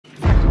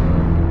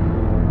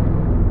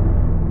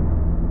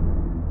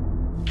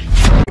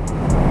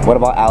What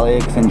about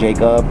Alex and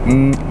Jacob?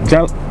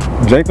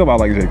 Jacob, I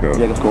like Jacob.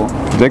 Jacob's cool.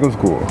 Jacob's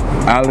cool.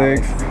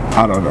 Alex,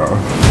 I don't know.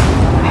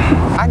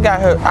 I got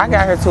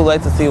her too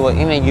late to see what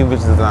any of you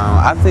bitches on.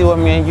 I see what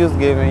me and you's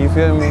giving, you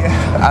feel me?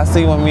 I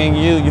see what me and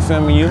you feel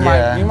me? You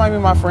might be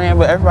my friend,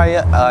 but everybody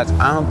else,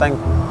 I don't think,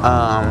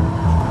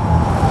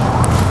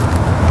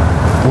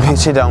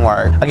 shit don't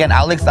work. Again,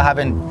 Alex, I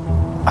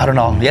don't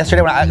know.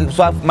 Yesterday,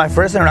 my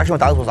first interaction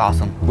with Alex was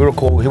awesome. We were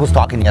cool. He was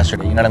talking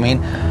yesterday, you know what I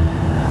mean?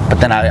 But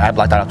then I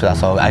blacked out after that,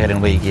 so I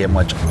didn't really get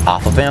much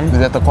off of him. Is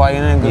that the quiet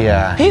end?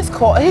 Yeah. He's too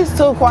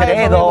quiet.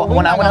 Today though,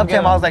 when I went up to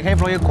him, I was like, hey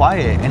bro, you're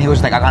quiet. And he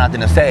was like, I got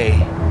nothing to say.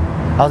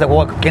 I was like,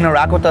 well,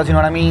 interact with us, you know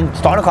what I mean?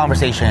 Start a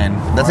conversation.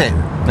 That's it.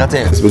 That's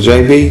it. With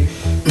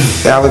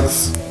JB,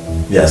 Alex.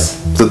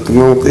 Yes.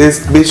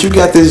 Bitch, you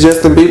got this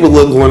Justin Bieber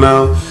look going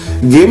on.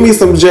 Give me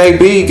some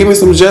JB, give me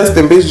some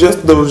Justin, bitch.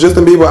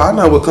 Justin Bieber, I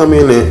know will come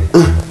in and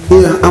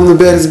yeah, I'm the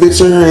baddest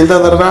bitch in here and da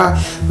da da.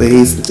 But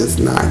he's just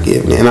not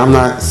giving it. And I'm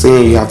not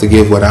saying you have to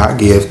give what I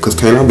give, because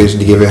can't no bitch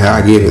give it how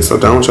I give it. So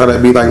don't try to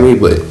be like me,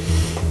 but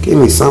give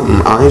me something.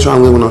 I ain't trying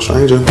to live with no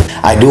stranger.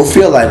 I do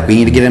feel like we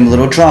need to get him a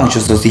little drunk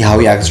just to see how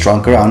he acts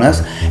drunk around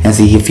us and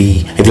see if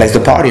he likes to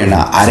party or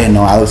not. I didn't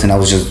know Alex, and I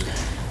was just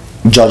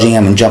judging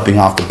him and jumping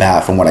off the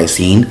bat from what I've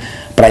seen.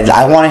 But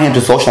I wanted him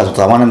to socialize with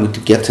us. I wanted him to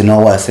get to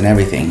know us and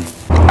everything.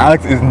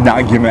 Alex is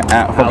not giving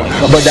at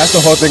but that's the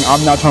whole thing.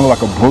 I'm not trying to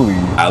look like a bully.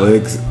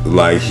 Alex,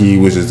 like, he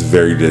was just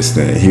very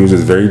distant. He was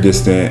just very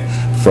distant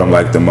from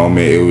like the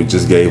moment. It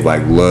just gave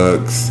like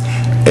looks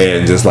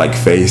and just like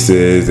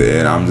faces,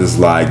 and I'm just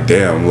like,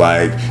 damn,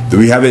 like, do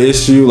we have an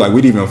issue? Like,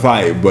 we didn't even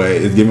fight, but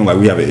it's giving like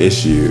we have an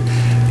issue.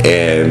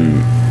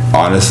 And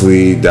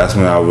honestly, that's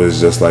when I was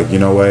just like, you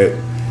know what?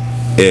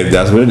 If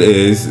that's what it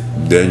is,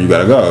 then you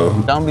gotta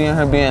go. Don't be in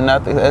her being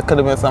nothing. It could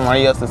have been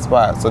somebody else's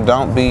spot. So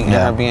don't be in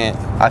her being.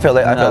 I feel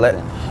it.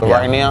 But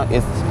right now,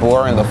 it's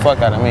boring the fuck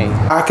out of me.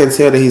 I can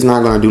tell that he's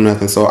not gonna do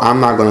nothing, so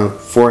I'm not gonna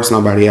force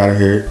nobody out of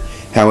here.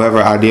 However,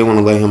 I did want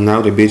to let him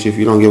know that, bitch, if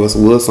you don't give us a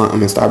little something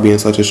and stop being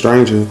such a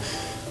stranger, you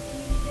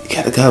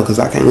gotta go, because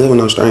I can't live with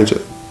no stranger.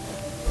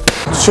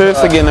 Cheers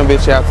to getting a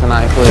bitch out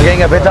tonight, please. We're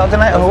getting a bitch out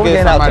tonight? Who we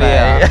getting out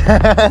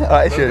tonight?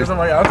 Alright, cheers.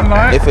 Somebody out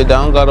tonight? If it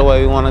don't go the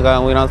way we want to go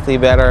and we don't see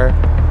better,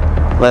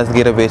 let's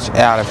get a bitch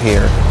out of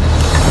here.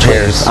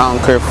 Cheers. I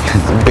don't care if,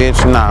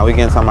 bitch, nah, we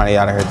getting somebody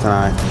out of here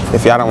tonight.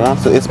 If y'all don't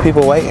want to, it's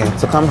people waiting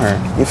to come here.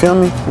 You feel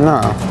me?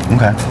 No.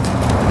 Okay.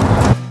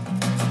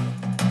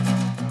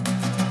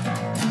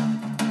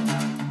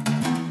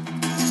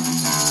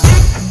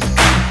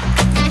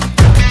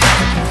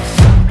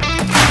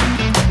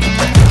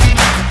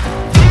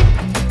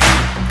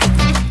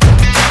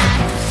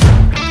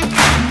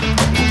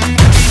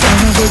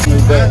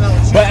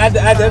 But at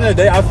the end of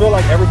the day, I feel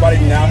like everybody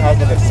now has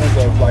like a sense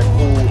of like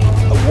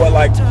what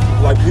like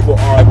people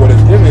are. Like, what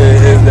is given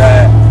is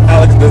that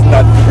Alex does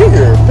not be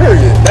here.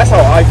 Period. That's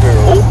how I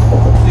feel.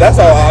 That's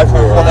how I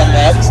feel. Well, then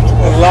next.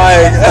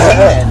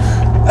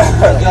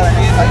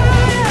 Like.